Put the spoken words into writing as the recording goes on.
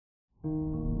Good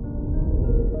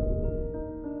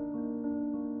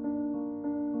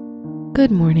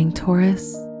morning,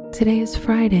 Taurus. Today is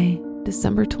Friday,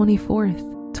 December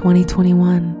 24th,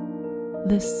 2021.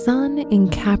 The sun in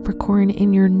Capricorn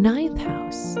in your 9th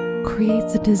house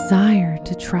creates a desire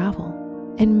to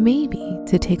travel and maybe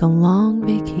to take a long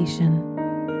vacation.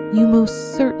 You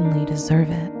most certainly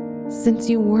deserve it since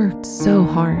you worked so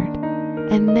hard,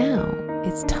 and now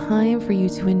it's time for you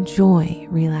to enjoy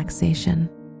relaxation.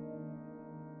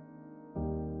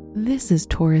 This is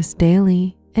Taurus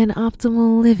Daily, an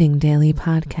optimal living daily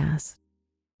podcast.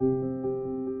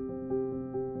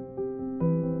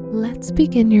 Let's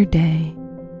begin your day.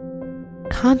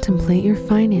 Contemplate your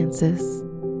finances.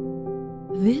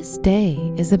 This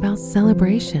day is about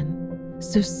celebration,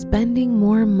 so spending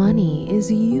more money is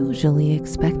usually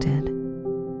expected.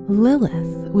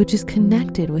 Lilith, which is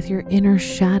connected with your inner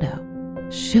shadow,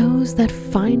 shows that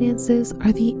finances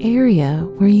are the area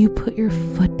where you put your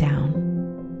foot down.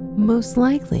 Most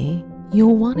likely,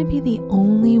 you'll want to be the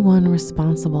only one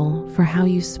responsible for how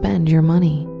you spend your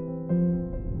money.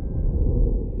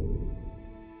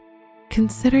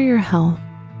 Consider your health.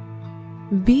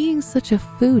 Being such a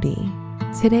foodie,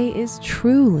 today is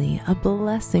truly a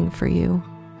blessing for you.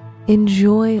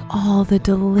 Enjoy all the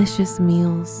delicious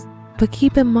meals, but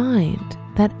keep in mind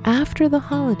that after the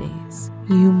holidays,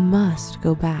 you must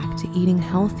go back to eating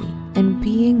healthy and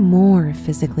being more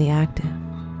physically active.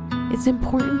 It's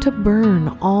important to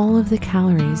burn all of the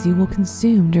calories you will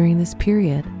consume during this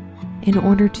period in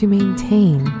order to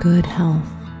maintain good health.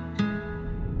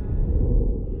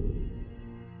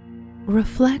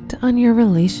 Reflect on your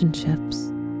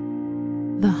relationships.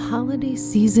 The holiday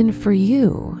season for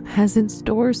you has in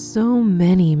store so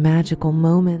many magical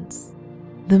moments.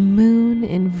 The moon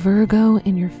in Virgo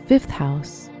in your 5th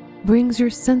house brings your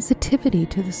sensitivity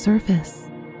to the surface.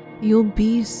 You'll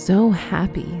be so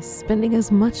happy spending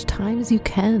as much time as you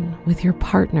can with your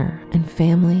partner and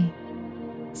family.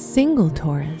 Single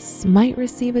Taurus might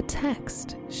receive a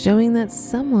text showing that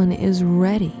someone is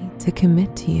ready to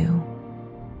commit to you.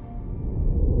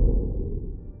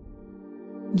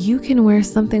 You can wear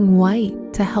something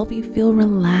white to help you feel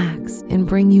relaxed and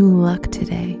bring you luck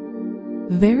today.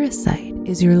 Verisite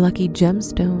is your lucky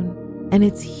gemstone, and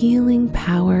its healing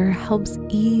power helps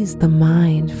ease the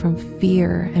mind from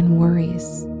fear and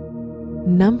worries.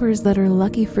 Numbers that are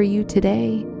lucky for you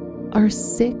today are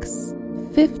 6,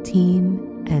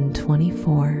 15, and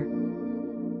 24.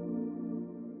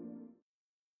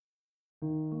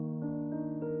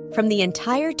 From the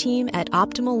entire team at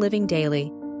Optimal Living Daily,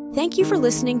 thank you for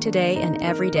listening today and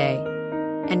every day.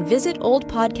 And visit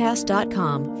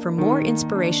oldpodcast.com for more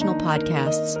inspirational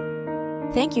podcasts.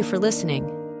 Thank you for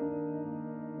listening.